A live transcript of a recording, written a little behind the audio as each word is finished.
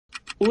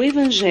O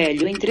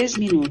Evangelho em 3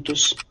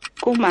 minutos,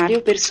 com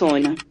Mário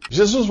Persona.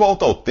 Jesus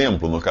volta ao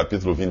templo no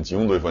capítulo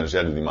 21 do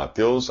Evangelho de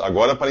Mateus,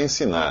 agora para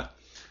ensinar.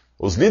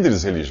 Os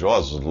líderes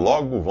religiosos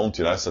logo vão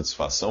tirar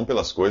satisfação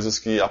pelas coisas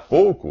que há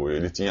pouco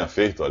ele tinha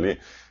feito ali.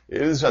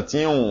 Eles já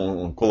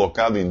tinham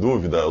colocado em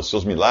dúvida os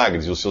seus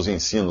milagres e os seus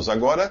ensinos,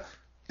 agora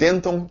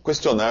tentam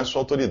questionar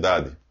sua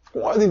autoridade.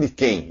 Com ordem de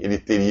quem ele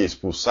teria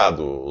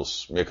expulsado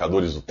os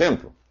mercadores do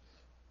templo?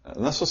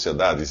 Na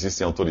sociedade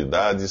existem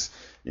autoridades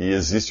e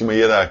existe uma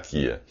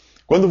hierarquia.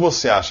 Quando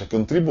você acha que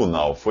um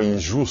tribunal foi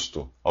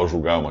injusto ao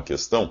julgar uma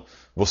questão,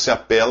 você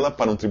apela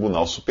para um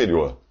tribunal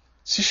superior.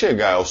 Se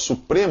chegar ao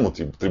Supremo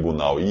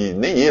Tribunal e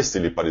nem este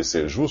lhe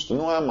parecer justo,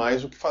 não há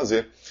mais o que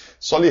fazer.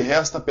 Só lhe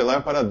resta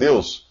apelar para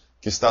Deus,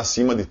 que está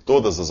acima de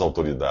todas as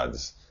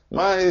autoridades.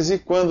 Mas e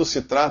quando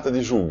se trata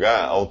de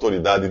julgar a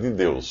autoridade de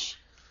Deus?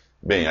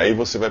 Bem, aí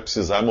você vai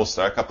precisar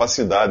mostrar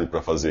capacidade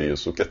para fazer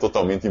isso, o que é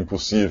totalmente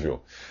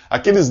impossível.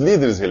 Aqueles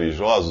líderes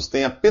religiosos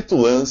têm a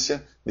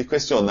petulância de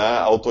questionar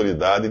a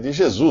autoridade de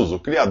Jesus, o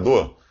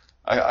Criador,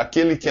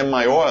 aquele que é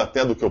maior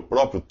até do que o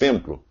próprio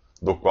templo,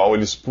 do qual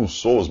ele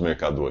expulsou os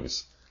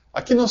mercadores.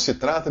 Aqui não se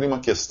trata de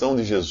uma questão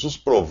de Jesus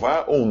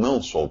provar ou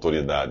não sua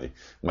autoridade,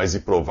 mas de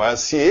provar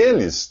se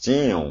eles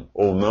tinham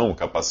ou não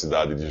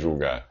capacidade de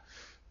julgar.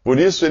 Por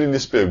isso ele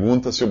lhes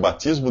pergunta se o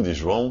batismo de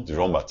João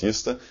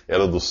Batista,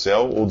 era do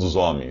céu ou dos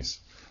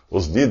homens.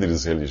 Os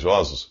líderes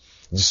religiosos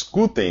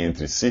discutem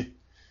entre si,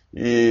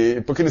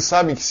 porque eles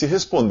sabem que se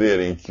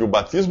responderem que o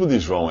batismo de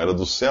João era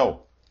do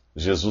céu,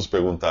 Jesus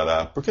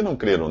perguntará, por que não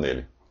creram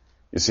nele?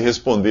 E se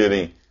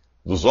responderem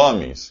dos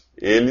homens,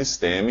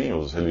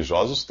 os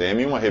religiosos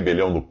temem uma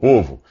rebelião do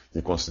povo,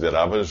 que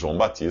considerava João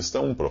Batista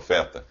um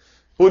profeta.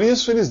 Por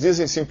isso eles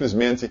dizem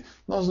simplesmente,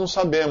 nós não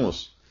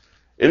sabemos.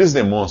 Eles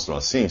demonstram,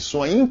 assim,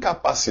 sua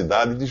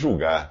incapacidade de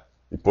julgar,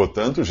 e,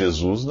 portanto,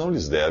 Jesus não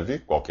lhes deve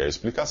qualquer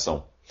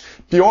explicação.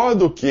 Pior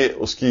do que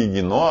os que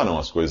ignoram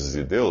as coisas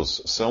de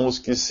Deus são os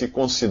que se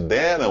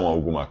consideram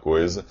alguma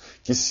coisa,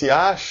 que se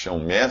acham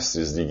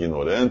mestres de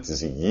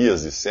ignorantes e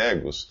guias de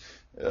cegos,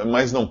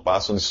 mas não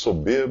passam de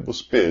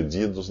soberbos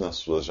perdidos nas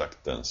suas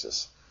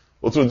jactâncias.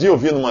 Outro dia eu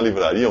vi numa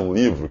livraria um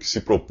livro que se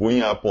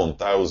propunha a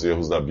apontar os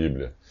erros da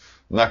Bíblia.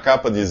 Na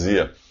capa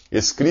dizia,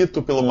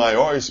 escrito pelo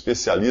maior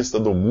especialista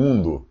do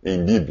mundo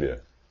em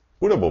Bíblia.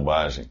 Pura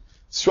bobagem.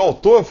 Se o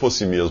autor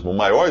fosse mesmo o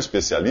maior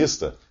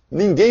especialista,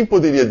 ninguém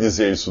poderia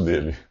dizer isso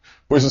dele,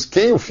 pois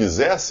quem o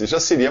fizesse já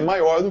seria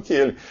maior do que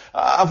ele.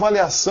 A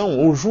avaliação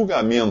ou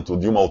julgamento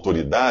de uma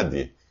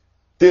autoridade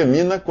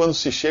termina quando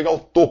se chega ao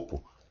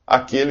topo,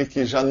 aquele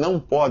que já não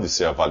pode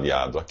ser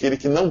avaliado, aquele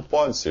que não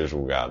pode ser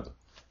julgado.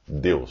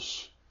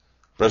 Deus.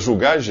 Para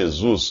julgar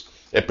Jesus,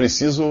 é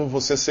preciso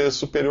você ser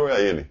superior a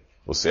ele.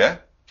 Você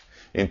é?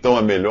 Então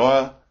a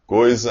melhor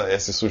coisa é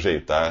se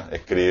sujeitar, é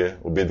crer,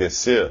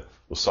 obedecer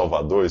o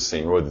Salvador e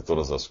Senhor de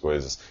todas as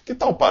coisas. Que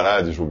tal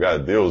parar de julgar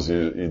Deus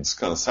e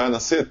descansar na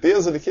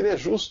certeza de que Ele é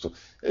justo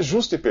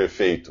e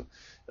perfeito?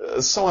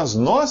 São as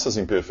nossas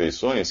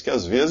imperfeições que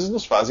às vezes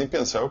nos fazem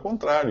pensar o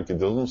contrário, que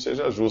Deus não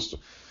seja justo.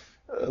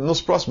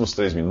 Nos próximos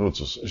 3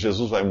 minutos,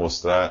 Jesus vai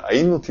mostrar a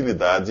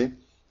inutilidade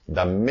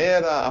da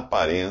mera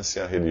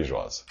aparência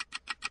religiosa.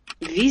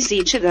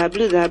 Visite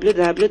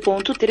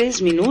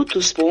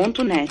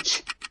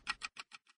www.3minutos.net.